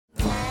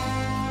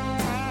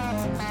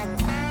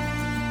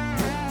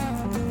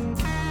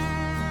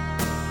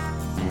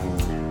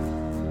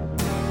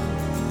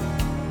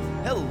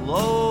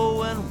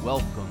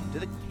welcome to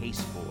The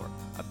Case For,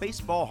 a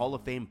Baseball Hall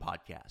of Fame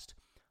podcast.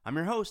 I'm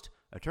your host,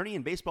 attorney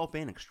and baseball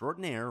fan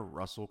extraordinaire,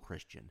 Russell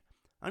Christian.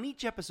 On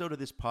each episode of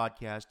this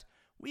podcast,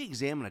 we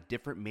examine a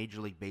different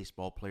Major League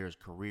Baseball player's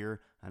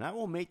career, and I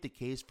will make the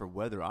case for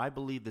whether I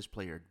believe this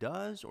player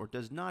does or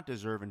does not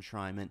deserve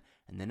enshrinement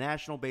in the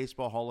National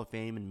Baseball Hall of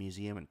Fame and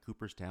Museum in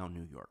Cooperstown,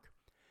 New York.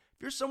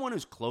 If you're someone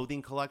whose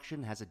clothing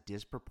collection has a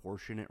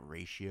disproportionate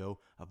ratio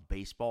of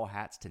baseball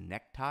hats to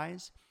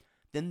neckties,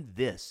 then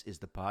this is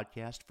the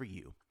podcast for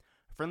you.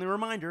 A friendly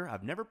reminder,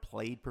 I've never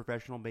played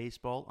professional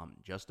baseball, I'm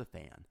just a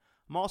fan.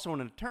 I'm also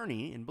an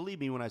attorney, and believe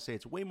me when I say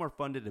it's way more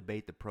fun to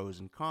debate the pros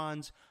and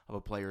cons of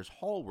a player's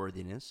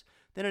hall-worthiness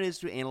than it is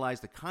to analyze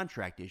the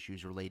contract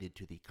issues related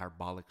to the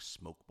carbolic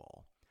smoke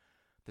ball.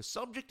 The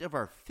subject of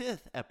our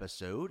fifth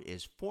episode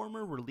is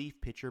former relief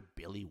pitcher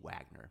Billy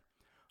Wagner.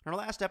 In our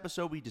last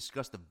episode, we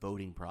discussed the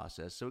voting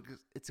process, so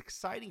it's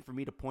exciting for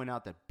me to point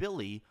out that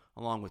Billy,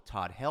 along with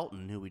Todd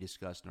Helton, who we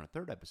discussed in our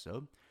third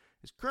episode,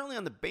 is currently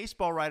on the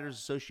Baseball Writers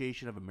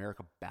Association of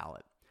America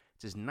ballot.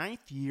 It's his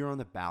ninth year on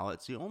the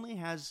ballot, so he only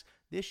has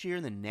this year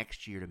and the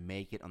next year to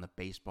make it on the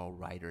Baseball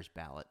Writers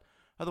ballot.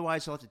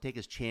 Otherwise, he'll have to take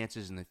his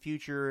chances in the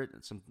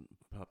future,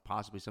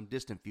 possibly some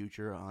distant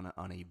future,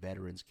 on a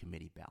Veterans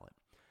Committee ballot.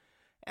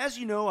 As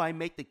you know, I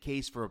make the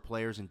case for a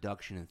player's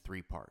induction in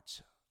three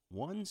parts.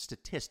 1,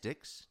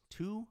 statistics,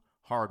 2,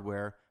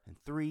 hardware, and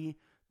 3,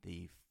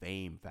 the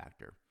fame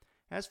factor.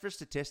 As for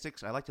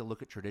statistics, I like to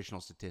look at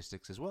traditional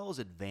statistics as well as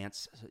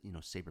advanced,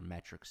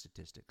 sabermetric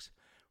statistics.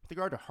 With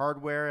regard to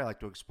hardware, I like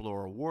to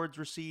explore awards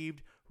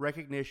received,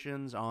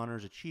 recognitions,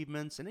 honors,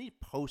 achievements, and any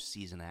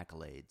postseason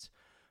accolades.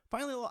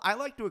 Finally, I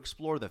like to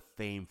explore the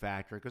fame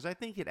factor because I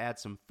think it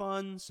adds some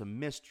fun, some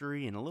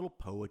mystery, and a little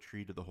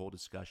poetry to the whole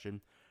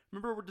discussion.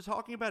 Remember, we're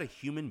talking about a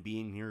human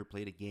being here who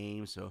played a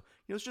game, so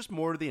it's just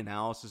more to the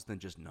analysis than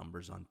just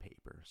numbers on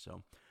paper.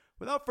 So,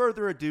 without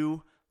further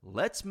ado,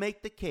 let's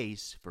make the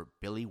case for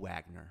Billy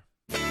Wagner.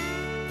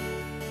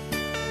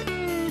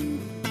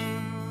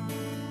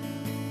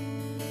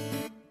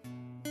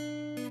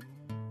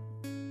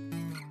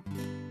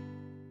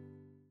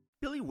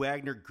 Billy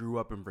Wagner grew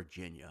up in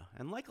Virginia,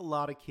 and like a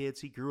lot of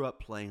kids, he grew up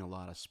playing a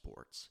lot of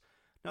sports.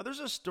 Now, there's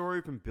a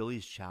story from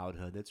Billy's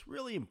childhood that's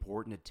really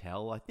important to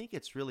tell. I think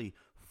it's really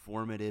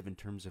formative in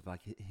terms of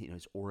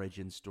his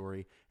origin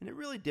story, and it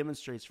really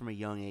demonstrates from a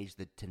young age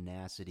the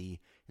tenacity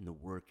and the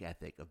work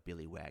ethic of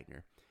Billy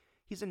Wagner.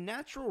 He's a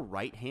natural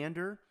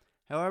right-hander.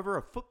 However,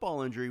 a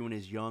football injury when he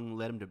was young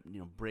led him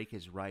to break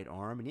his right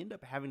arm, and he ended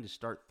up having to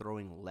start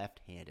throwing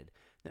left-handed.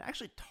 And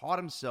actually taught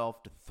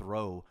himself to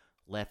throw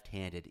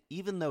left-handed,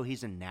 even though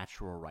he's a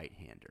natural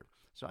right-hander.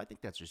 So I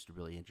think that's just a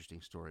really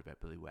interesting story about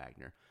Billy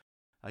Wagner.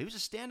 He was a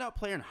standout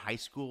player in high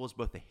school as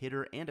both a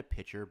hitter and a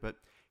pitcher, but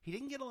he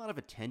didn't get a lot of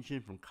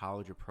attention from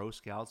college or pro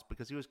scouts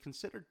because he was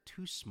considered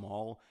too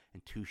small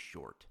and too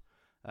short.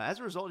 As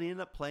a result, he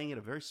ended up playing at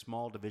a very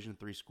small Division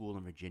III school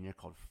in Virginia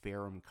called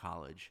Ferrum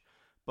College.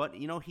 But,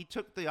 he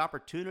took the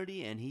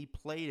opportunity and he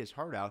played his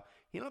heart out.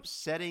 He ended up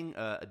setting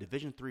a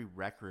Division III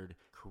record,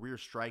 career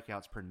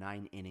strikeouts per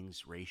 9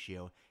 innings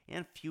ratio,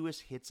 and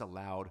fewest hits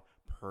allowed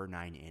per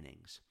 9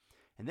 innings.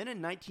 And then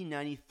in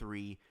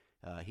 1993,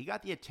 he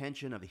got the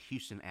attention of the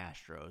Houston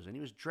Astros, and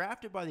he was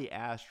drafted by the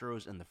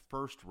Astros in the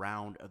first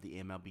round of the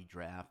MLB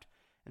draft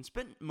and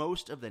spent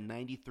most of the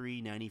 93,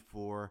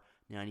 94,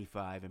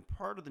 95, and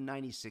part of the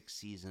 96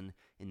 season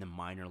in the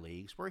minor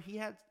leagues, where he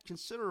had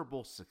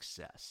considerable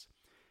success.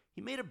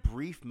 He made a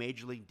brief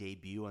Major League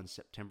debut on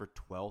September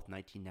 12,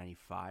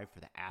 1995 for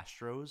the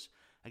Astros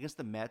against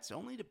the Mets,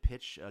 only to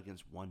pitch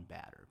against one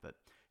batter. But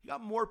he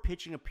got more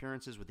pitching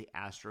appearances with the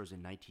Astros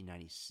in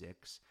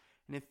 1996,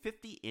 and in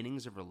 50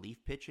 innings of relief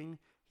pitching,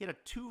 he had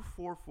a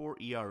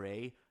 2.44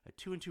 ERA, a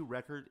 2-2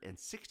 record, and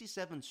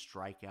 67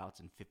 strikeouts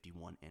in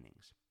 51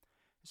 innings.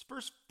 His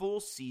first full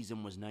season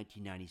was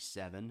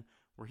 1997,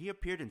 where he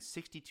appeared in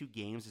 62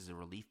 games as a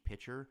relief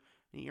pitcher,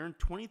 and he earned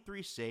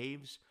 23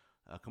 saves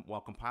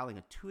while compiling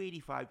a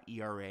 2.85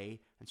 ERA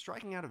and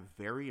striking out a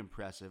very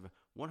impressive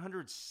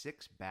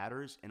 106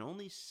 batters in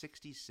only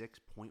 66.1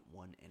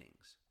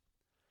 innings.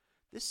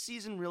 This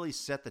season really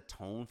set the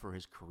tone for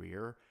his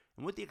career,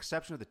 and with the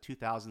exception of the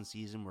 2000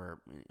 season where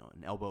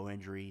an elbow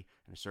injury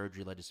and a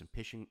surgery led to some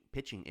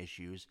pitching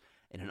issues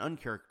and an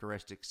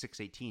uncharacteristic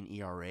 6.18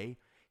 ERA,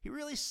 he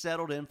really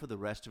settled in for the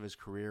rest of his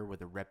career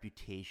with a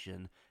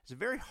reputation as a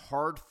very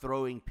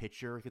hard-throwing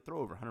pitcher. He could throw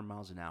over 100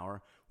 miles an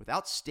hour with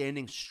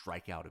outstanding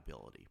strikeout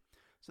ability.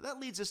 So that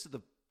leads us to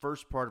the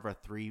first part of our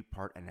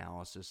three-part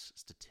analysis,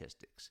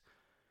 statistics.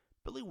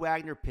 Billy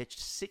Wagner pitched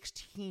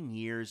 16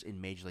 years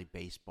in Major League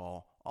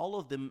Baseball, all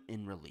of them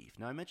in relief.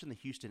 Now, I mentioned the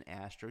Houston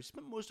Astros. He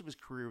spent most of his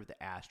career with the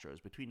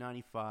Astros. Between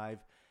 95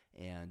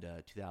 and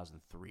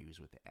 2003, he was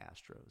with the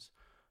Astros.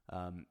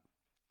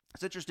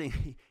 It's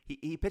interesting.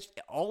 He pitched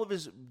all of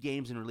his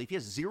games in relief. He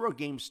has 0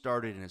 games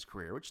started in his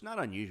career, which is not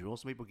unusual.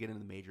 Some people get into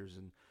the majors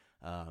and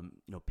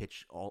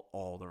pitch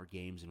all their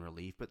games in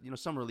relief. But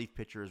some relief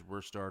pitchers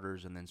were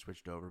starters and then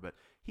switched over. But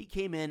he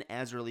came in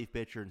as a relief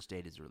pitcher and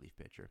stayed as a relief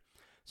pitcher.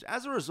 So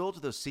as a result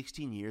of those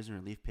 16 years in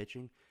relief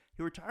pitching, he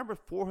he retired with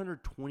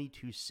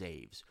 422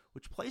 saves,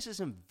 which places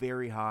him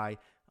very high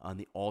on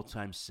the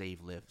all-time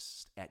save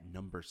list at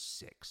number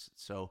 6.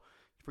 So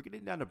if we're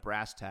getting down to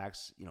brass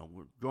tacks,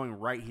 we're going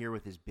right here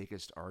with his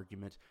biggest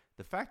argument.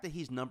 The fact that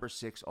he's number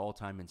 6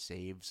 all-time in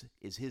saves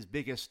is his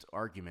biggest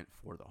argument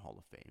for the Hall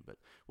of Fame, but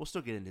we'll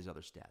still get into his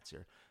other stats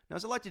here. Now,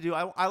 as I like to do,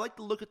 I like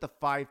to look at the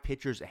 5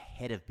 pitchers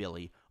ahead of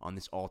Billy on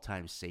this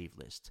all-time save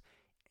list.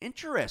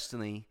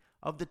 Interestingly,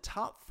 of the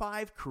top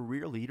 5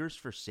 career leaders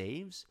for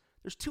saves,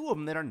 there's 2 of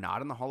them that are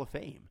not in the Hall of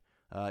Fame.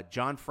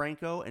 John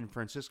Franco and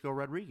Francisco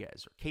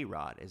Rodriguez, or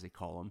K-Rod as they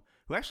call him,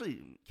 who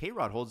actually,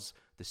 K-Rod holds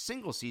the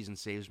single-season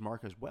saves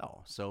mark as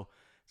well. So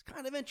it's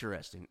kind of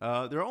interesting.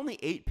 There are only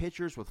 8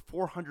 pitchers with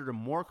 400 or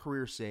more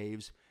career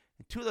saves,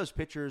 and 2 of those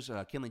pitchers,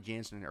 Kenley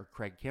Jansen or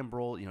Craig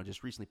Kimbrell,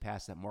 just recently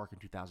passed that mark in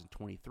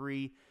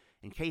 2023,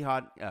 and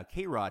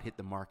K-Rod hit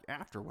the mark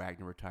after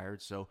Wagner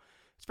retired. So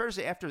it's fair to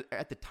say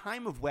at the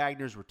time of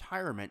Wagner's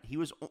retirement, he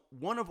was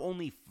one of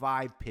only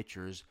 5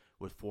 pitchers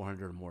with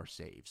 400 or more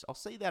saves. I'll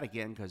say that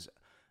again because,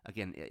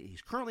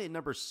 he's currently at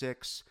number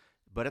 6,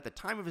 but at the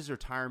time of his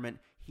retirement,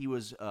 he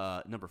was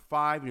number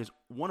 5. He was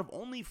one of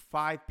only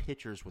 5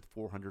 pitchers with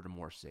 400 or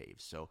more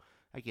saves. So,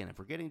 again, if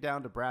we're getting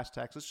down to brass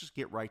tacks, let's just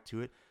get right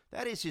to it.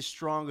 That is his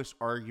strongest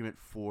argument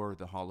for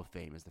the Hall of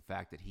Fame, is the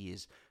fact that he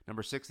is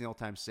number 6 in the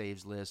all-time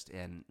saves list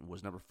and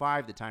was number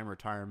 5 at the time of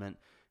retirement,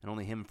 and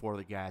only him and 4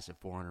 other guys have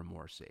 400 or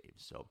more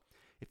saves. So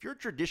if you're a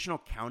traditional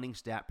counting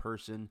stat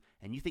person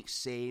and you think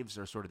saves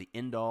are sort of the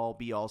end-all,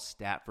 be-all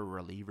stat for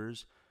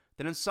relievers,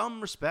 then in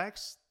some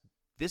respects,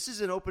 this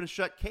is an open and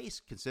shut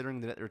case,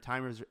 considering that at the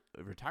time of his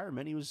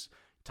retirement, he was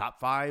top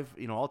 5,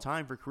 all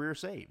time for career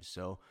saves.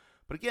 So,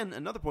 but again,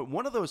 another point,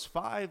 one of those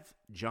 5,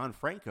 John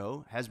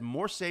Franco, has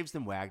more saves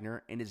than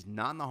Wagner and is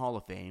not in the Hall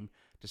of Fame,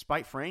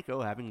 despite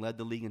Franco having led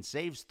the league in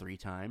saves 3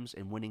 times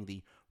and winning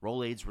the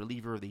Rolaids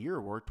Reliever of the Year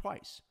award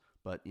twice.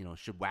 But,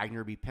 should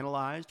Wagner be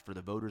penalized for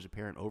the voters'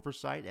 apparent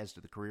oversight as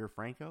to the career of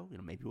Franco?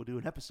 Maybe we'll do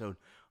an episode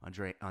on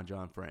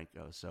John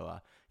Franco.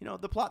 So,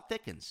 the plot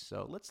thickens.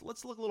 So let's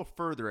look a little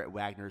further at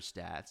Wagner's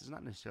stats. It's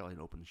not necessarily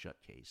an open and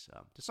shut case.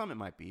 To some it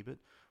might be, but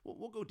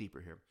we'll go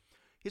deeper here.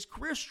 His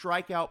career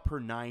strikeout per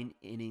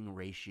 9-inning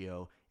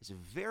ratio is a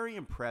very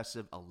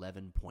impressive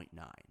 11.9.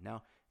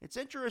 Now, it's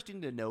interesting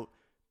to note,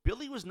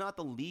 Billy was not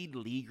the league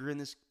leader in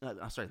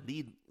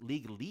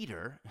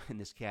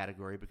this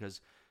category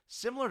because,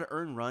 similar to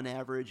earned run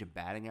average and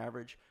batting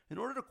average, in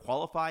order to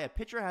qualify, a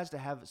pitcher has to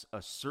have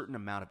a certain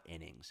amount of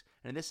innings.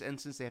 And in this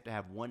instance, they have to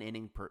have 1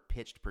 inning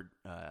pitched per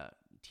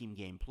team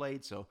game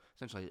played, so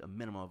essentially a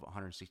minimum of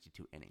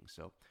 162 innings.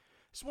 So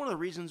it's one of the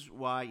reasons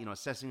why,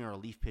 assessing a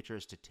relief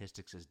pitcher's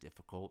statistics is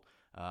difficult,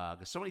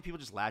 because so many people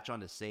just latch on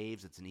to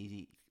saves. It's an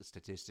easy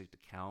statistic to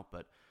count,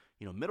 but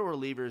middle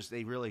relievers,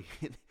 they really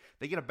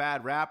they get a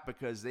bad rap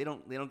because they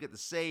don't get the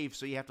save,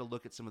 so you have to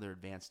look at some of their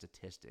advanced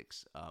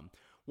statistics.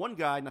 One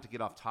guy, not to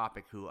get off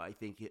topic, who I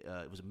think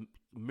was a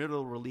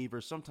middle reliever,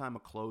 sometime a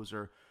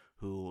closer,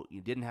 who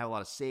didn't have a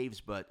lot of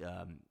saves, but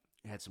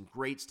had some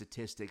great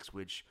statistics,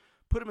 which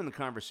put him in the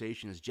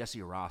conversation, is Jesse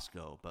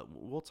Orosco. But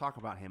we'll talk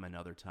about him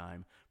another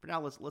time. For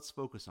now, let's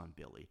focus on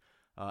Billy.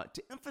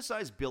 To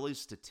emphasize Billy's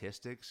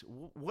statistics,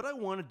 what I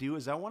want to do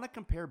is I want to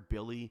compare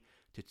Billy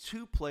to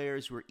 2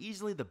 players who are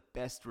easily the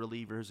best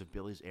relievers of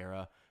Billy's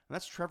era, and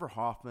that's Trevor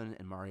Hoffman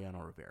and Mariano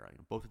Rivera.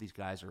 Both of these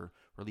guys are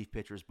relief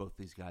pitchers. Both of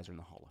these guys are in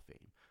the Hall of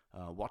Fame.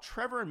 While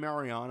Trevor and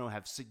Mariano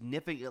have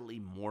significantly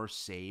more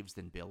saves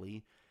than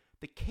Billy,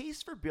 the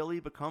case for Billy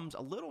becomes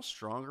a little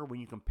stronger when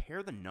you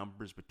compare the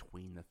numbers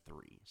between the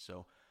 3.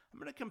 So I'm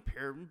going to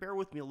compare, bear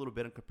with me a little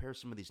bit, and compare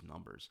some of these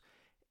numbers.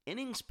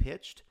 Innings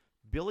pitched,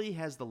 Billy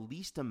has the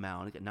least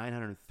amount at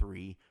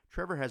 903.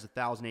 Trevor has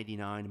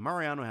 1,089.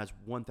 Mariano has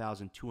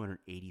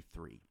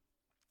 1,283.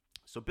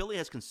 So Billy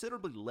has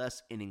considerably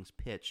less innings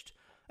pitched.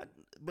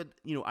 But,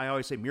 I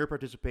always say mere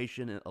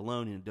participation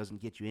alone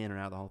doesn't get you in or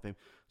out of the Hall of Fame.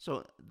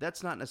 So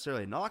that's not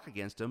necessarily a knock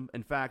against him.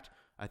 In fact,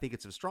 I think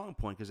it's a strong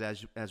point because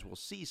as we'll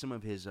see, some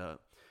of his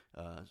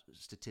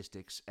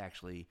statistics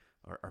actually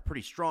are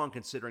pretty strong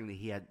considering that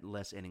he had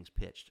less innings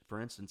pitched.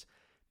 For instance,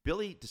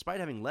 Billy,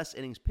 despite having less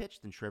innings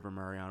pitched than Trevor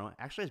Mariano,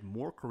 actually has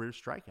more career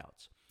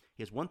strikeouts.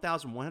 He has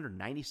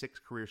 1,196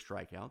 career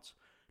strikeouts.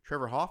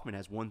 Trevor Hoffman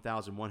has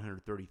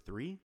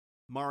 1,133.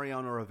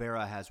 Mariano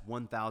Rivera has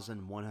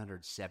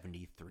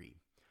 1,173.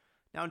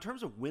 Now, in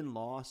terms of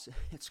win-loss,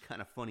 it's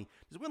kind of funny.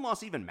 Does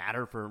win-loss even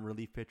matter for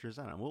relief pitchers?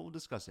 I don't know. We'll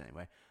discuss it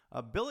anyway.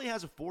 Billy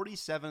has a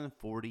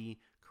 47-40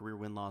 career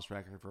win-loss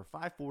record for a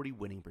 540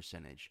 winning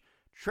percentage.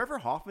 Trevor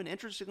Hoffman,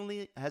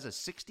 interestingly, has a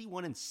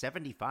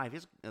 61-75.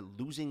 His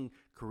losing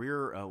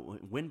career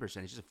win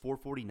percentage is a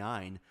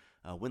 449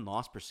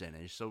 win-loss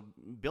percentage. So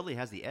Billy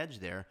has the edge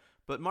there.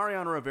 But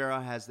Mariano Rivera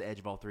has the edge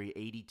of all 3,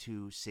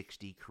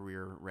 82-60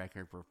 career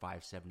record for a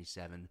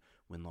 577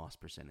 win-loss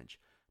percentage.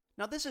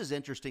 Now, this is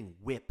interesting.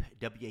 WHIP,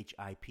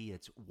 W-H-I-P,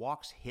 it's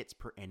walks hits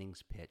per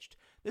innings pitched.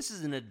 This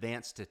is an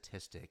advanced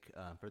statistic.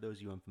 For those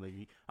of you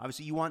unfamiliar,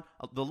 obviously you want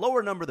the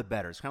lower number, the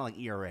better. It's kind of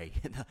like ERA.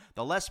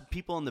 The less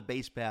people on the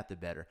base path, the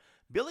better.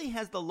 Billy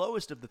has the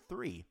lowest of the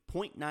three,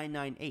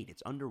 .998.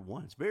 It's under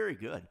 1. It's very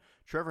good.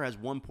 Trevor has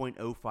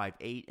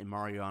 1.058 and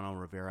Mariano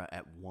Rivera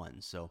at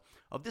 1. So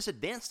of this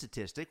advanced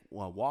statistic,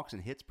 walks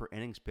and hits per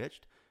innings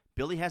pitched,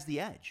 Billy has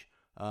the edge.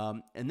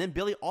 And then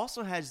Billy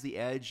also has the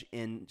edge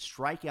in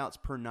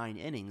strikeouts per 9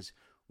 innings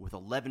with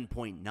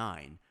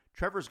 11.9.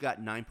 Trevor's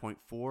got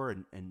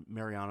 9.4 and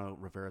Mariano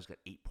Rivera's got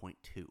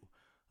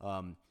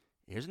 8.2.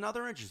 Here's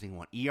another interesting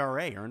one.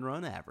 ERA, earned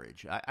run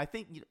average. I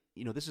think,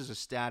 this is a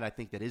stat I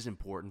think that is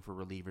important for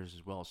relievers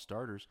as well as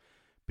starters.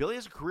 Billy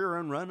has a career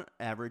earned run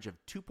average of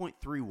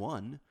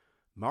 2.31.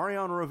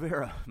 Mariano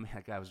Rivera, man,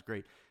 that guy was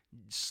great.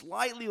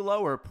 Slightly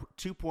lower,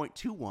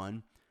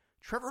 2.21.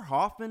 Trevor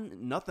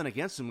Hoffman, nothing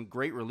against him,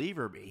 great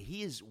reliever, but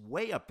he is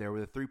way up there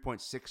with a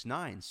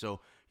 3.69.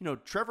 So,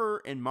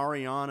 Trevor and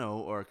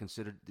Mariano are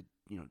considered the,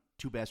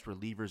 two best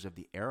relievers of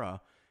the era.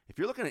 If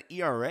you're looking at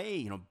ERA,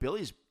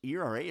 Billy's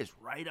ERA is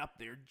right up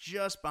there,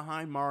 just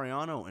behind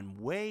Mariano and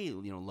way,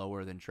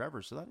 lower than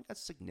Trevor. So I think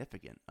that's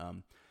significant.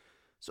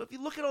 So if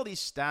you look at all these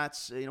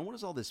stats, what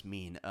does all this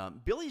mean?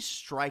 Billy's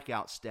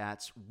strikeout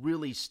stats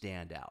really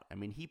stand out. I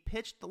mean, he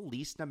pitched the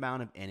least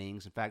amount of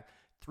innings. In fact,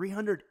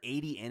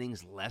 380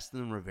 innings less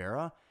than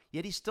Rivera,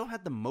 yet he still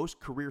had the most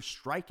career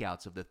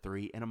strikeouts of the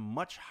three and a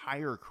much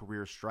higher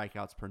career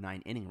strikeouts per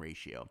 9 inning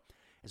ratio,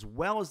 as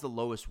well as the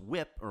lowest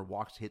WHIP, or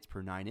walks hits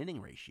per 9 inning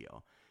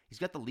ratio. He's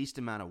got the least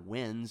amount of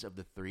wins of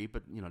the three,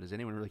 but, does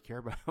anyone really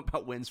care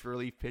about wins for a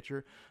relief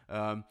pitcher?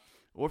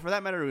 Or for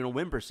that matter,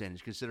 win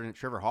percentage, considering that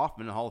Trevor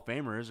Hoffman, a Hall of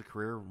Famer, is a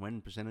career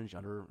win percentage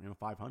under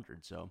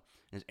 500. So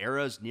his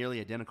ERA is nearly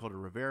identical to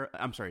Rivera.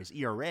 His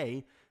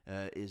ERA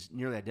is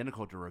nearly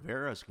identical to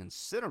Rivera's,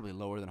 considerably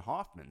lower than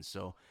Hoffman's.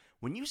 So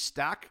when you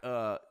stack,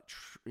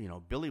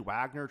 Billy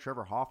Wagner,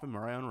 Trevor Hoffman,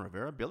 Mariano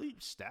Rivera, Billy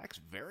stacks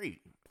very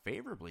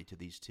favorably to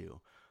these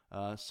two.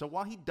 So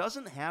while he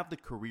doesn't have the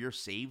career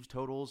saves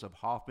totals of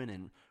Hoffman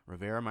and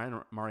Rivera,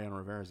 Mariano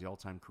Rivera is the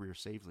all-time career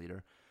save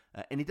leader,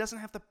 and he doesn't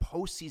have the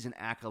postseason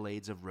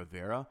accolades of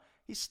Rivera,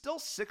 he's still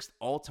 6th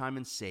all-time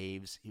in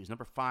saves. He was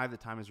number 5 at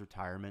the time of his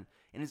retirement,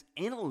 and his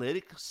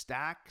analytic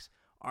stacks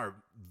are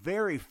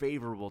very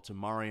favorable to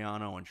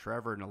Mariano and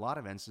Trevor, in a lot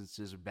of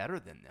instances are better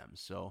than them.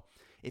 So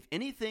if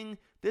anything,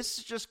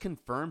 this just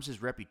confirms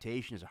his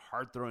reputation as a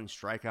hard-throwing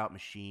strikeout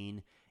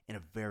machine and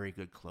a very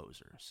good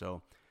closer.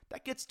 So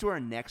that gets to our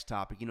next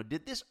topic.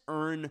 Did this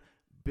earn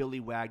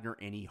Billy Wagner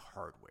any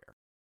hardware?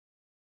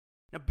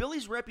 Now,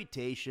 Billy's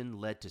reputation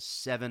led to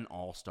 7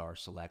 All-Star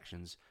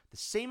selections, the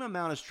same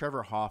amount as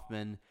Trevor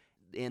Hoffman,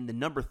 and the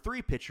number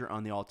 3 pitcher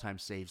on the all-time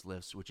saves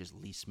list, which is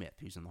Lee Smith,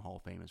 who's in the Hall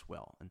of Fame as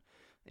well. And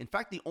in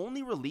fact, the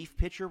only relief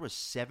pitcher with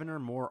 7 or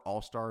more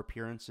All-Star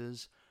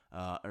appearances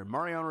are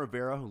Mariano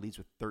Rivera, who leads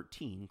with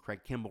 13,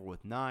 Craig Kimbrell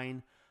with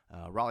 9,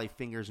 Raleigh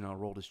Fingers and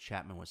Aroldis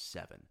Chapman with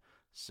 7.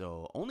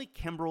 So only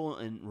Kimbrell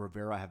and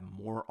Rivera have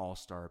more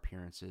All-Star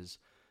appearances.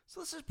 So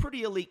this is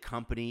pretty elite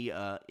company.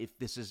 If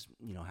this is,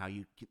 how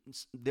you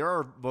there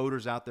are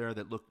voters out there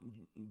that look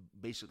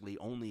basically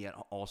only at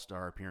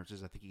All-Star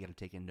appearances. I think you got to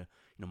take into,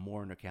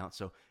 more into account.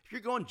 So if you're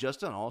going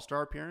just on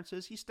All-Star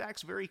appearances, he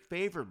stacks very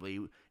favorably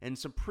and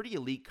some pretty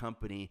elite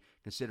company,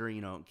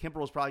 considering,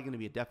 Kimbrell is probably going to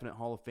be a definite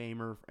Hall of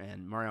Famer,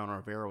 and Mariano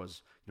Rivera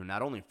was,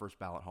 not only a first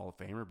ballot Hall of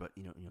Famer, but,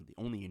 the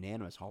only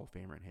unanimous Hall of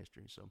Famer in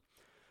history. So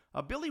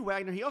Billy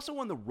Wagner, he also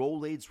won the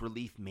Rolaids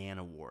Relief Man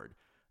Award.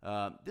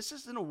 This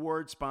is an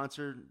award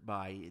sponsored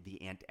by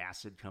the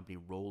antacid company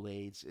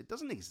Rolaids. It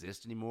doesn't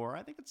exist anymore.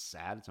 I think it's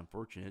sad. It's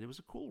unfortunate. It was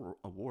a cool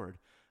award.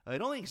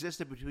 It only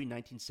existed between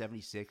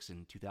 1976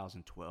 and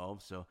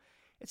 2012, so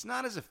it's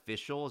not as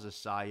official as a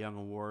Cy Young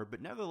Award,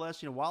 but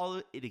nevertheless,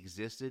 while it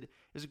existed,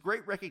 it's a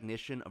great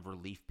recognition of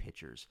relief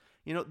pitchers.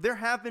 There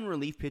have been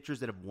relief pitchers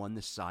that have won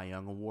the Cy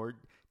Young Award.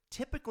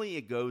 Typically,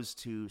 it goes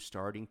to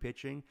starting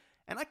pitching.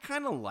 And I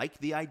kind of like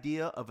the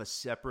idea of a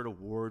separate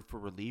award for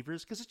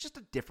relievers because it's just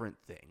a different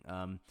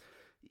thing.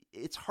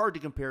 It's hard to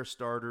compare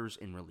starters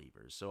and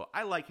relievers. So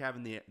I like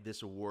having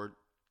this award,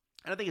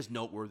 and I think it's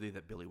noteworthy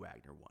that Billy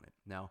Wagner won it.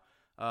 Now,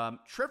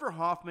 Trevor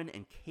Hoffman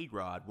and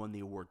K-Rod won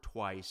the award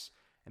twice,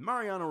 and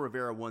Mariano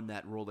Rivera won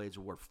that Rolaids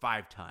Award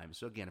 5 times.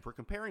 So again, if we're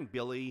comparing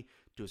Billy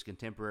to his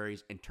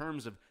contemporaries in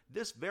terms of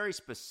this very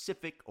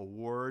specific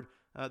award,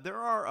 there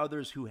are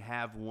others who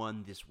have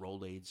won this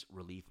Rolaids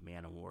Relief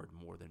Man Award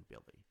more than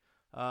Billy.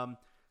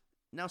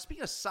 Now,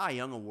 speaking of Cy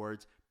Young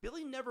Awards,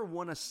 Billy never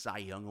won a Cy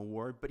Young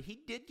Award, but he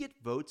did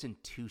get votes in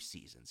 2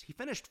 seasons. He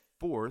finished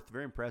 4th,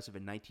 very impressive,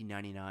 in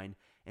 1999,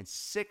 and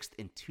 6th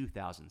in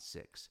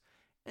 2006.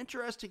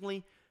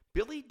 Interestingly,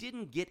 Billy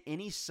didn't get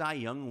any Cy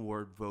Young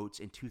Award votes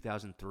in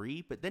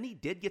 2003, but then he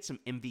did get some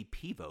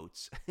MVP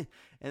votes.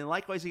 And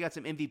likewise, he got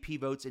some MVP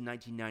votes in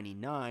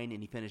 1999,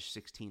 and he finished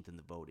 16th in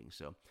the voting.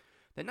 So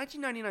that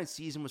 1999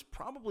 season was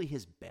probably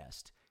his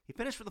best. He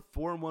finished with a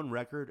 4-1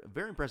 record, a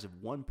very impressive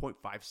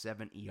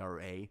 1.57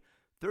 ERA,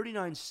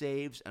 39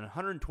 saves, and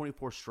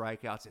 124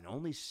 strikeouts in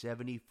only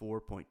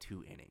 74.2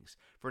 innings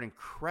for an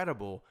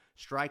incredible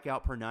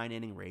strikeout per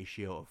 9-inning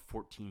ratio of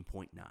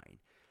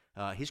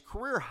 14.9. His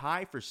career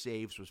high for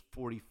saves was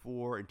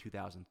 44 in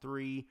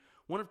 2003,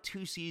 one of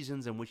two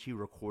seasons in which he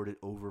recorded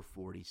over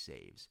 40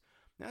 saves.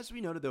 Now, as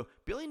we noted, though,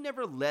 Billy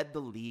never led the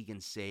league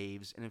in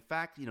saves, and in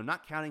fact,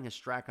 not counting his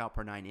strikeout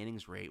per 9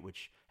 innings rate,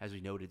 which, as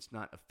we noted, it's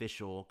not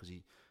official because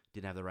he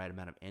didn't have the right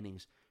amount of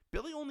innings,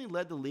 Billy only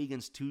led the league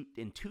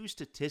in two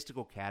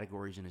statistical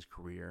categories in his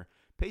career,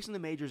 pacing the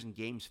majors in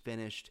games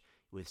finished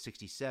with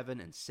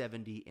 67 and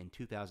 70 in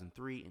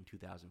 2003 and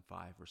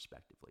 2005,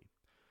 respectively.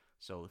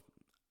 So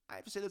I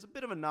have to say there's a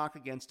bit of a knock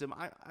against him.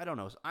 I don't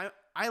know.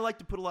 I like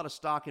to put a lot of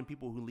stock in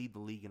people who lead the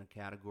league in a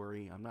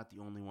category. I'm not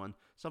the only one.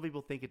 Some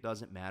people think it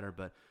doesn't matter,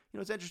 but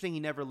it's interesting.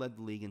 He never led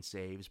the league in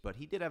saves, but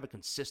he did have a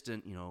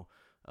consistent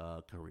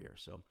career.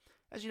 So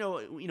as you know,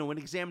 when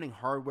examining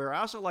hardware, I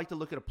also like to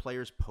look at a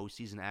player's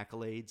postseason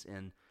accolades,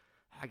 and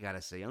I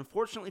gotta say,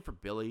 unfortunately for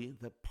Billy,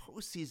 the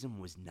postseason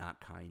was not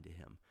kind to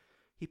him.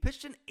 He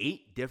pitched in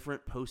 8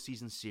 different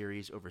postseason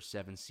series over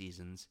 7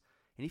 seasons,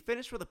 and he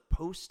finished with a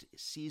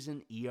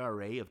postseason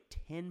ERA of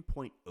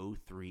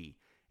 10.03,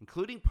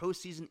 including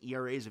postseason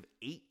ERAs of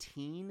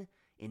 18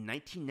 in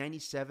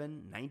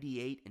 1997,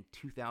 98, and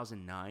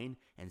 2009,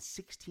 and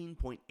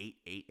 16.88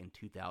 in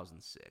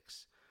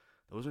 2006.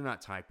 Those are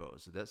not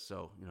typos.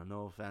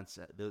 No offense.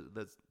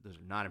 Those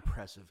are not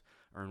impressive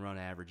earned run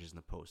averages in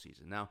the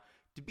postseason. Now,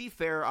 to be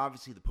fair,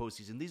 obviously the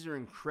postseason, these are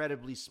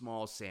incredibly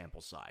small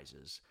sample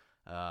sizes.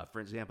 For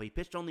example, he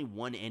pitched only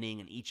 1 inning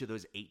in each of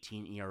those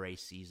 18 ERA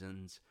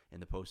seasons in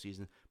the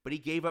postseason, but he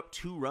gave up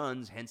 2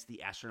 runs, hence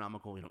the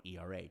astronomical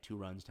ERA. 2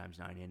 runs times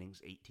 9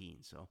 innings,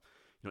 18. So,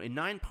 in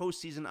 9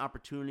 postseason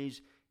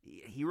opportunities,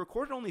 he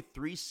recorded only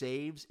 3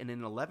 saves and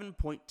in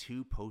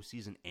 11.2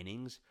 postseason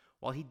innings.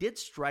 While he did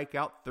strike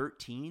out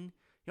 13,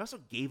 he also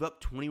gave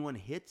up 21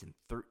 hits and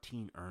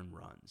 13 earned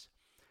runs.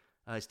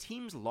 His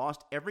teams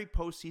lost every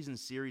postseason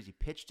series he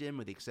pitched in,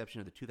 with the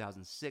exception of the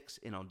 2006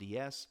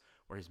 NLDS,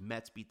 where his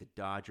Mets beat the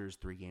Dodgers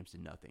 3-0.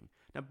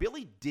 Now,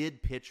 Billy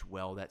did pitch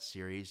well that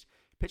series.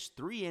 He pitched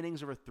 3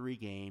 innings over 3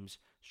 games,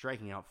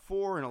 striking out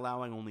 4 and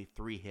allowing only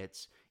 3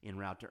 hits en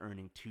route to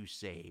earning 2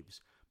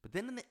 saves. But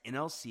then in the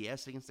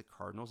NLCS against the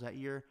Cardinals that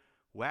year,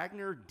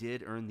 Wagner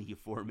did earn the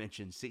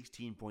aforementioned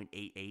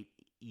 16.88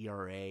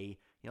 ERA. He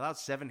allowed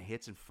 7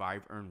 hits and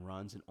 5 earned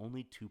runs and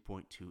only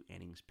 2.2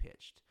 innings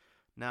pitched.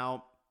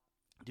 Now,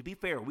 to be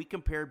fair, we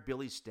compared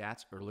Billy's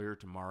stats earlier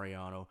to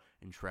Mariano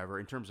and Trevor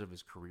in terms of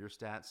his career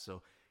stats,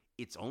 so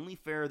it's only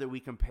fair that we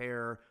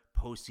compare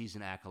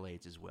postseason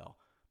accolades as well.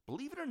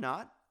 Believe it or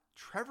not,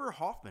 Trevor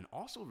Hoffman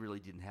also really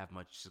didn't have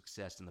much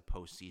success in the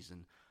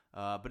postseason.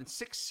 But in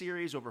 6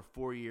 series over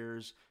 4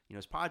 years,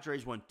 his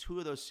Padres won 2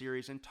 of those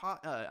series, and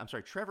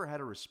Trevor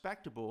had a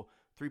respectable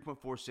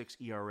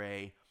 3.46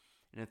 ERA,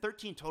 and in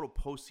 13 total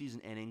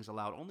postseason innings,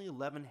 allowed only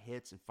 11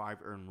 hits and 5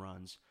 earned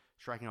runs,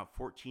 striking out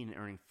 14 and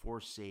earning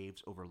 4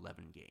 saves over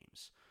 11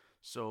 games.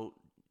 So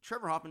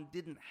Trevor Hoffman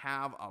didn't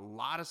have a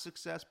lot of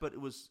success, but it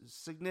was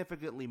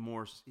significantly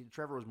more.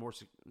 Trevor was more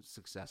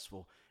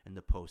successful in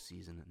the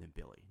postseason than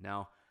Billy.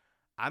 Now,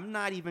 I'm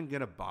not even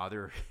going to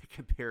bother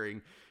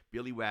comparing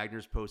Billy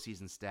Wagner's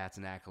postseason stats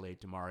and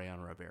accolade to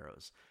Mariano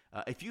Rivera's.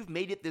 If you've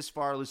made it this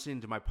far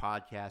listening to my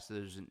podcast,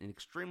 there's an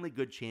extremely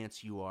good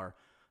chance you are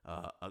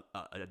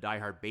a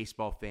diehard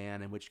baseball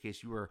fan, in which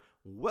case you are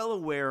well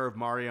aware of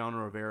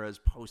Mariano Rivera's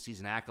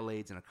postseason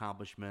accolades and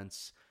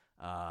accomplishments.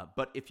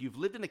 But if you've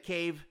lived in a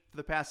cave for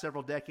the past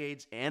several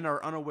decades and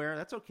are unaware,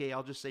 that's okay.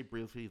 I'll just say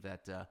briefly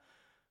that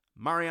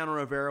Mariano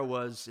Rivera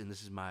was, and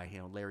this is my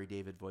Larry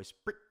David voice,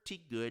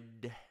 pretty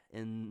good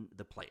in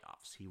the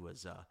playoffs. He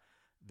was a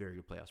very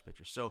good playoffs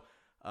pitcher. So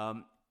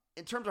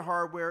in terms of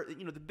hardware,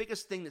 the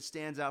biggest thing that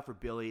stands out for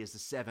Billy is the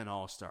 7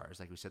 All-Stars.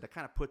 Like we said, that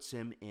kind of puts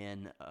him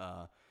in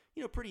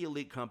pretty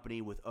elite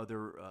company with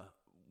other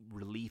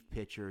relief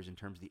pitchers in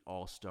terms of the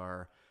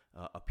All-Star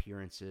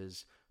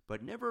appearances,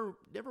 but never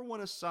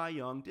won a Cy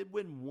Young. Did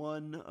win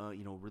one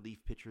relief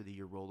pitcher of the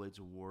year Rolaids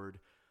Award.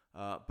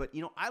 But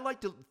I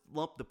like to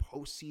lump the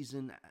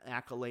postseason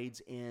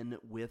accolades in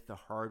with the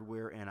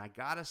hardware, and I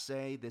gotta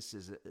say this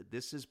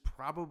is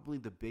probably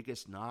the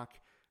biggest knock,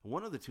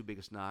 one of the 2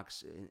 biggest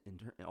knocks.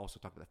 And also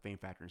talk about the fame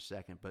factor in a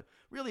second, but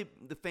really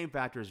the fame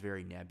factor is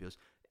very nebulous.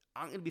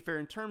 I'm going to be fair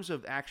in terms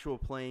of actual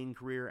playing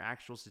career,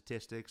 actual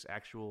statistics,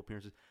 actual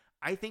appearances.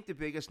 I think the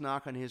biggest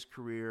knock on his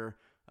career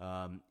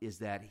is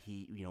that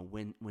he,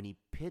 when he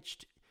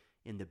pitched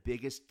in the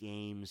biggest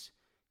games,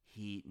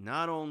 he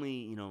not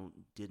only,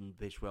 didn't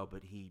pitch well,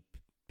 but he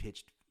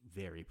pitched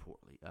very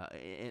poorly.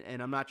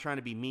 And I'm not trying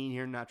to be mean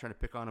here, not trying to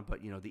pick on him,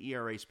 but, the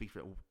ERA speaks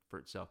for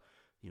itself.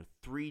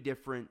 3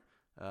 different,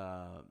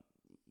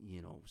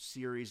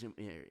 series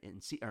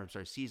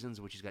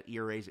seasons, which he's got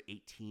ERAs of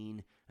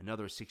 18,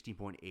 another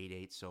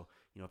 16.88. So,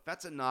 if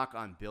that's a knock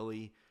on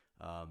Billy,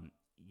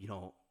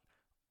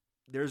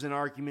 there's an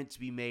argument to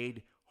be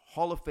made.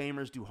 Hall of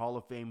Famers do Hall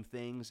of Fame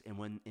things, and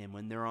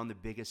when they're on the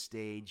biggest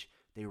stage,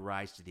 they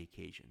rise to the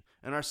occasion.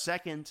 And our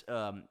second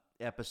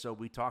episode,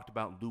 we talked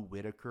about Lou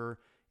Whitaker.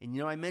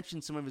 And, I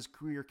mentioned some of his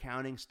career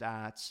counting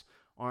stats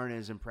aren't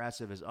as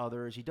impressive as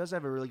others. He does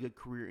have a really good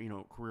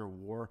career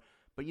WAR.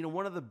 But,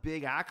 one of the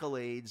big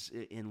accolades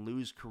in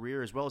Lou's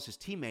career, as well as his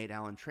teammate,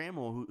 Alan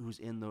Trammell, who's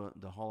in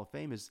the Hall of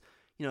Fame, is,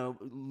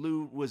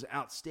 Lou was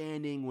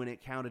outstanding when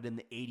it counted in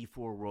the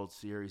 84 World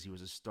Series. He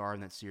was a star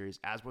in that series,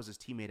 as was his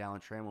teammate,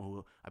 Alan Trammell,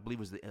 who I believe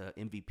was the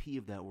MVP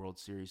of that World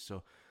Series.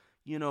 So,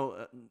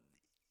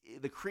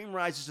 the cream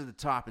rises to the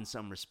top in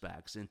some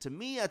respects. And to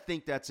me, I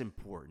think that's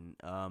important.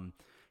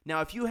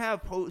 Now, if you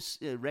have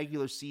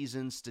regular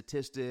season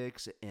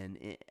statistics and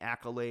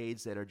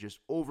accolades that are just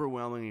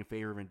overwhelming in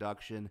favor of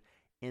induction,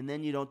 and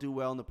then you don't do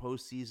well in the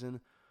postseason,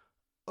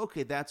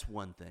 okay, that's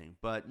one thing.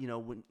 But,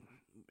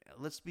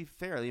 let's be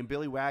fair.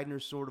 Billy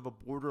Wagner's sort of a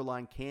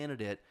borderline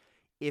candidate.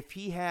 If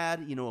he had,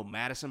 a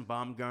Madison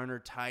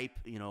Bumgarner type,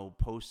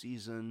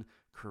 postseason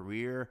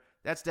career,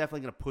 that's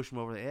definitely going to push him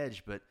over the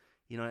edge. But,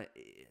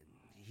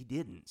 he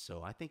didn't.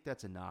 So I think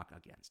that's a knock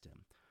against him.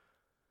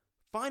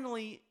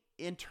 Finally,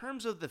 in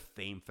terms of the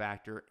fame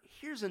factor,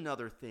 here's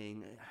another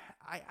thing.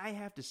 I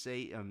have to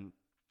say,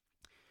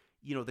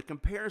 the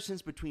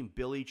comparisons between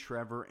Billy,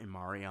 Trevor, and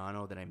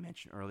Mariano that I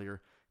mentioned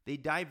earlier, they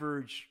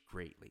diverge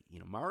greatly.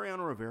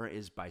 Mariano Rivera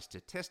is, by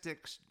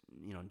statistics,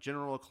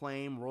 general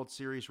acclaim, World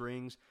Series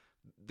rings,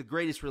 the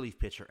greatest relief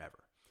pitcher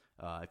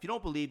ever. If you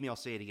don't believe me, I'll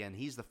say it again.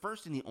 He's the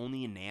first and the only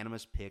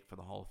unanimous pick for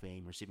the Hall of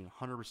Fame, receiving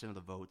 100% of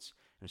the votes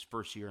in his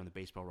first year on the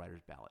baseball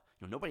writers' ballot.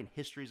 Nobody in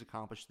history has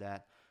accomplished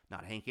that.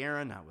 Not Hank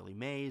Aaron, not Willie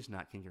Mays,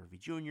 not Ken Griffey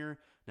Jr.,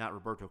 not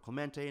Roberto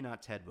Clemente,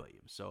 not Ted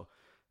Williams. So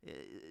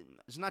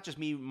it's not just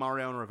me,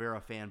 Mariano Rivera,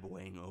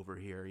 fanboying over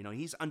here.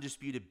 He's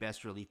undisputed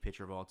best relief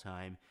pitcher of all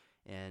time.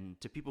 And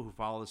to people who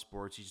follow the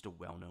sports, he's just a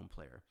well-known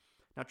player.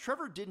 Now,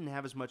 Trevor didn't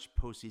have as much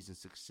postseason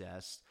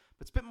success,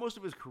 but spent most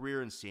of his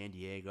career in San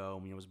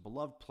Diego. Was a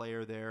beloved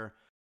player there.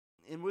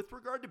 And with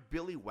regard to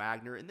Billy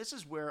Wagner, and this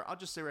is where I'll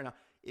just say right now,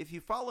 if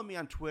you follow me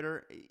on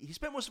Twitter, he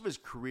spent most of his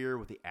career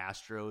with the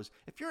Astros.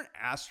 If you're an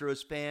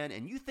Astros fan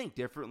and you think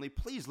differently,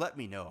 please let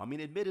me know.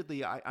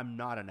 Admittedly, I'm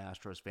not an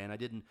Astros fan. I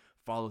didn't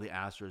follow the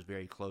Astros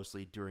very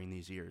closely during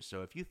these years.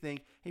 So if you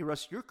think, hey,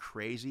 Russ, you're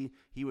crazy,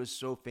 he was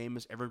so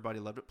famous, everybody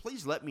loved it,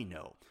 please let me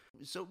know.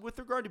 So with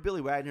regard to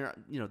Billy Wagner,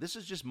 this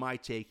is just my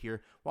take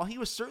here. While he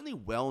was certainly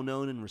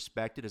well-known and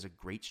respected as a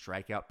great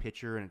strikeout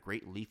pitcher and a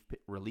great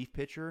relief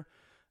pitcher,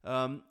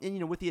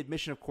 and with the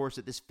admission, of course,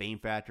 that this fame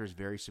factor is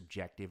very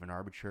subjective and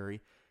arbitrary,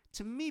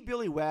 to me,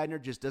 Billy Wagner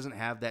just doesn't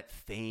have that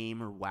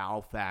fame or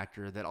wow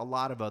factor that a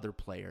lot of other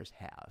players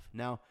have.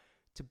 Now,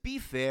 to be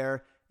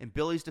fair, in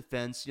Billy's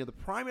defense, the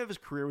prime of his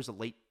career was the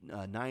late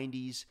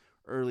 90s,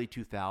 early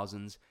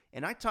 2000s,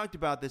 and I talked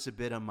about this a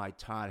bit on my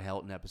Todd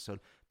Helton episode.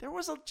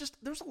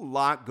 There's a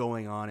lot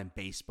going on in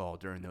baseball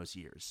during those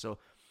years. So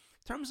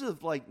in terms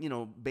of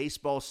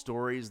baseball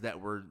stories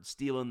that were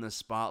stealing the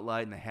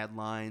spotlight and the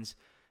headlines,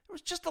 there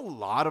was just a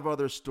lot of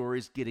other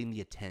stories getting the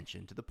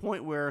attention, to the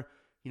point where,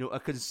 a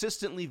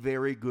consistently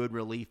very good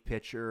relief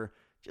pitcher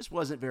just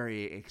wasn't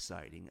very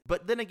exciting.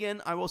 But then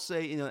again, I will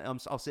say,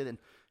 I'll say that,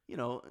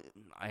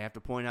 I have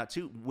to point out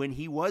too, when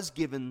he was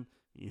given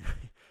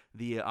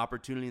the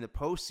opportunity in the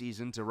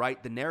postseason to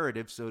write the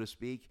narrative, so to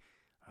speak,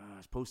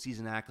 his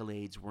postseason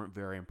accolades weren't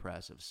very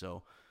impressive.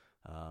 So,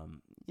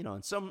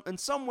 in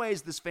some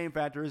ways, this fame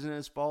factor isn't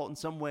his fault. In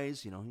some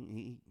ways,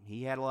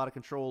 he had a lot of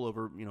control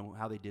over,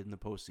 how they did in the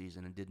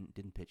postseason and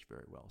didn't pitch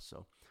very well.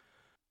 So,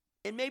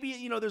 and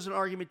maybe, there's an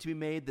argument to be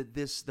made that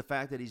the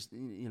fact that he's,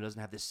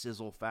 doesn't have this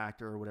sizzle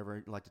factor or whatever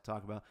you like to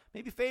talk about,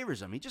 maybe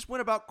favors him. He just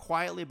went about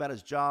quietly about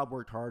his job,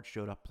 worked hard,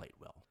 showed up, played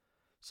well.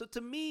 So to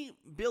me,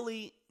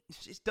 Billy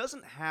just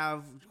doesn't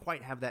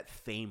quite have that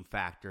fame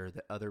factor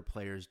that other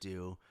players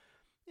do.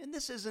 And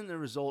this isn't a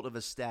result of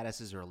his status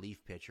as a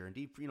relief pitcher.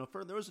 Indeed,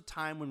 there was a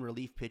time when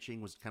relief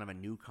pitching was kind of a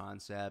new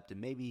concept, and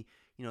maybe,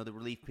 the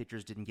relief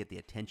pitchers didn't get the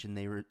attention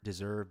they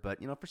deserved. But,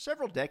 for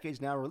several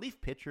decades now,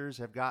 relief pitchers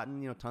have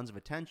gotten, tons of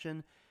attention.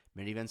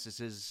 In many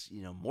instances,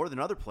 more than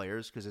other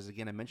players, because as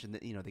again I mentioned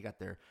that, they got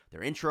their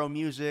intro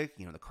music,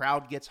 the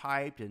crowd gets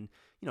hyped. And,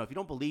 if you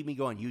don't believe me,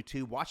 go on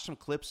YouTube, watch some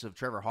clips of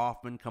Trevor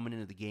Hoffman coming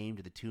into the game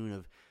to the tune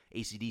of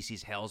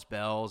AC/DC's Hell's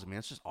Bells.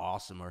 It's just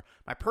awesome. Or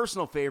my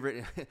personal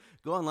favorite,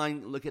 go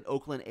online, look at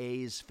Oakland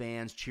A's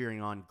fans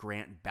cheering on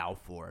Grant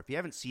Balfour. If you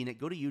haven't seen it,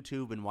 go to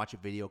YouTube and watch a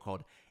video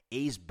called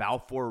A's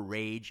Balfour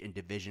Rage and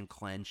Division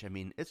Clench.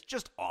 It's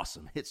just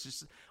awesome. It's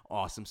just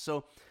awesome.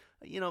 So,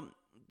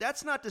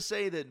 that's not to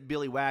say that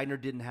Billy Wagner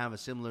didn't have a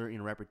similar,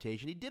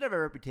 reputation. He did have a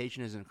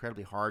reputation as an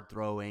incredibly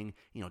hard-throwing,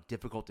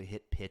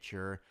 difficult-to-hit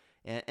pitcher.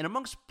 And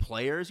amongst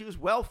players, he was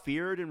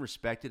well-feared and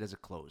respected as a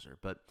closer.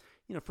 But,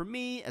 for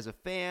me, as a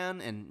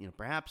fan, and,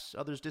 perhaps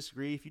others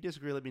disagree. If you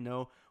disagree, let me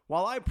know.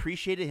 While I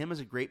appreciated him as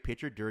a great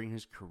pitcher during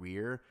his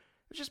career,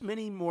 there's just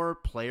many more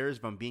players,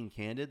 if I'm being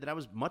candid, that I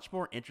was much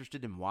more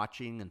interested in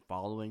watching and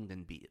following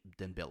than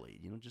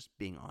Billy. Just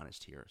being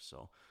honest here.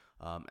 So,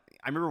 I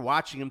remember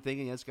watching him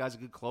thinking, this guy's a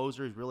good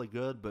closer, he's really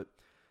good, but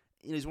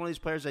he's one of these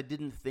players I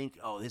didn't think,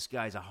 oh, this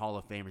guy's a Hall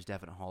of Famer, he's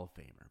definitely a Hall of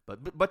Famer.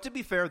 But to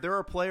be fair, there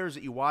are players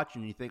that you watch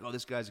and you think, oh,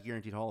 this guy's a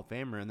guaranteed Hall of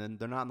Famer, and then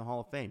they're not in the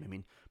Hall of Fame. I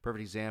mean,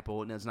 perfect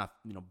example, and it's not,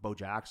 Bo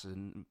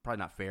Jackson, probably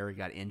not fair. He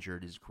got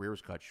injured, his career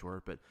was cut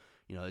short, but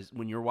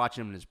when you're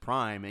watching him in his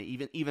prime,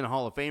 even a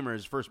Hall of Famer,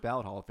 his first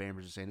ballot Hall of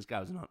Famers are saying this guy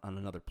was on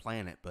another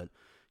planet, but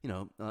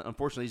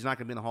unfortunately, he's not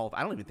going to be in the Hall of.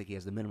 I don't even think he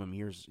has the minimum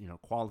years,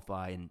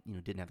 qualify, and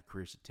didn't have the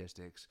career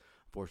statistics,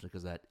 unfortunately,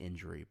 because of that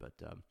injury. But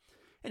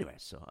anyway,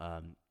 so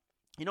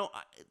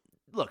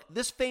look,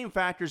 this fame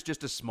factor is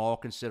just a small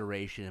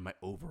consideration in my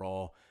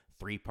overall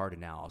three-part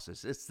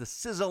analysis. It's the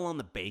sizzle on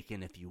the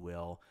bacon, if you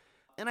will.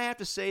 And I have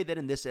to say that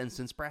in this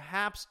instance,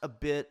 perhaps a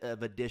bit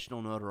of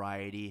additional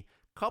notoriety,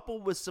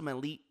 coupled with some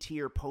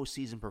elite-tier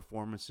postseason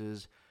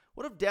performances,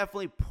 would have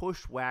definitely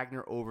pushed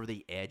Wagner over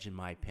the edge, in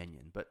my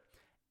opinion. But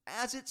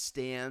as it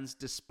stands,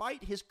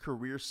 despite his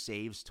career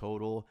saves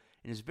total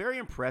and his very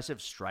impressive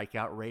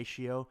strikeout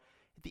ratio,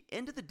 at the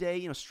end of the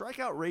day,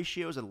 strikeout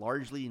ratio is a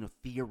largely,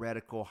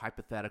 theoretical,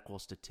 hypothetical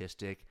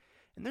statistic,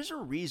 and there's a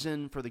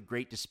reason for the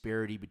great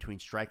disparity between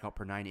strikeout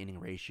per 9-inning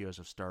ratios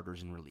of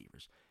starters and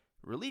relievers.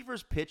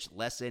 Relievers pitch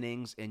less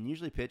innings and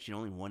usually pitch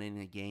only 1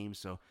 inning a game,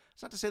 so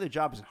it's not to say their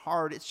job isn't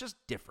hard, it's just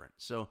different.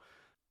 So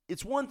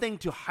it's one thing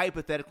to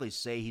hypothetically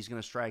say he's going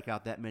to strike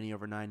out that many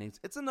over 9 innings.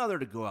 It's another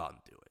to go out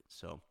and do it.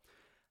 So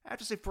I have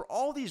to say, for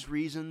all these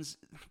reasons,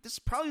 this has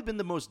probably been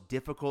the most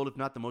difficult, if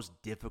not the most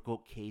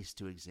difficult case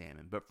to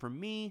examine. But for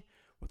me,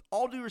 with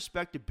all due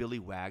respect to Billy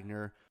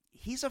Wagner,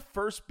 he's a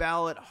first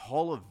ballot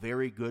Hall of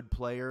Very Good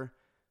player,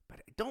 but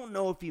I don't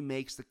know if he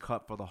makes the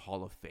cut for the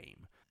Hall of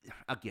Fame.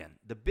 Again,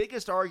 the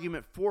biggest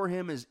argument for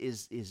him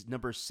is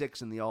number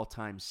 6 in the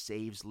all-time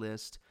saves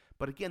list.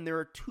 But again, there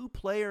are 2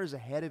 players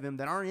ahead of him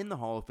that aren't in the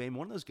Hall of Fame.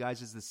 One of those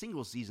guys is the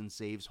single-season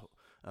saves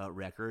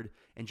record,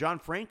 and John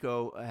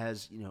Franco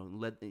has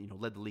led the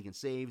league in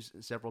saves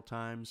several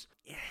times.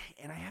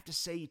 And I have to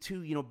say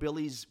too,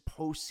 Billy's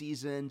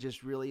postseason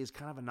just really is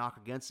kind of a knock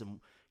against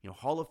him.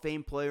 Hall of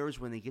Fame players,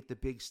 when they get the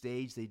big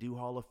stage, they do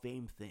Hall of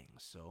Fame things.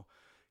 So,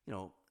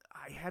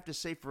 I have to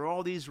say, for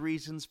all these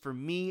reasons, for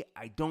me,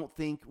 I don't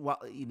think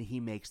he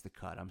makes the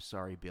cut. I'm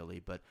sorry,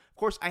 Billy. But, of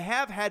course, I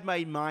have had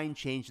my mind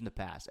changed in the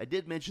past. I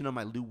did mention on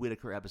my Lou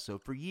Whitaker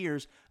episode, for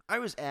years, I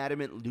was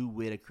adamant Lou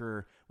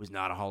Whitaker was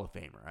not a Hall of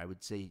Famer. I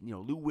would say,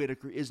 Lou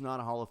Whitaker is not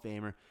a Hall of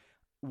Famer.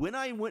 When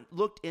I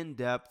looked in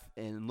depth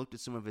and looked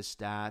at some of his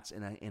stats,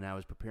 and I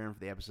was preparing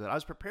for the episode, I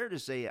was prepared to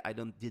say I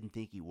didn't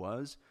think he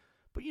was.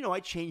 But, I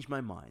changed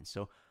my mind.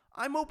 So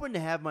I'm open to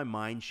have my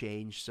mind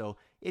changed. So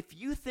if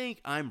you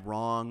think I'm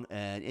wrong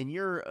and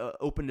you're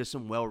open to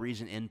some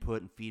well-reasoned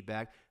input and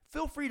feedback,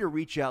 feel free to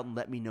reach out and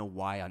let me know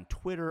why on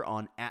Twitter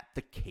on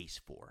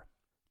 @theCase4.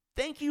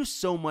 Thank you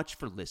so much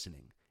for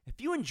listening. If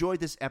you enjoyed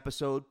this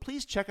episode,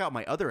 please check out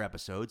my other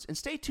episodes and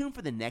stay tuned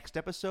for the next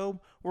episode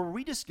where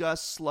we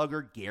discuss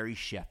slugger Gary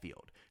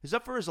Sheffield, who's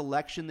up for his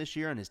election this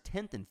year on his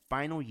 10th and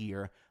final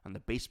year on the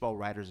Baseball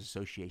Writers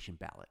Association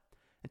ballot.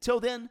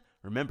 Until then,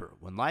 remember,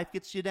 when life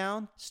gets you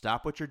down,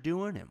 stop what you're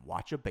doing and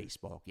watch a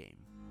baseball game.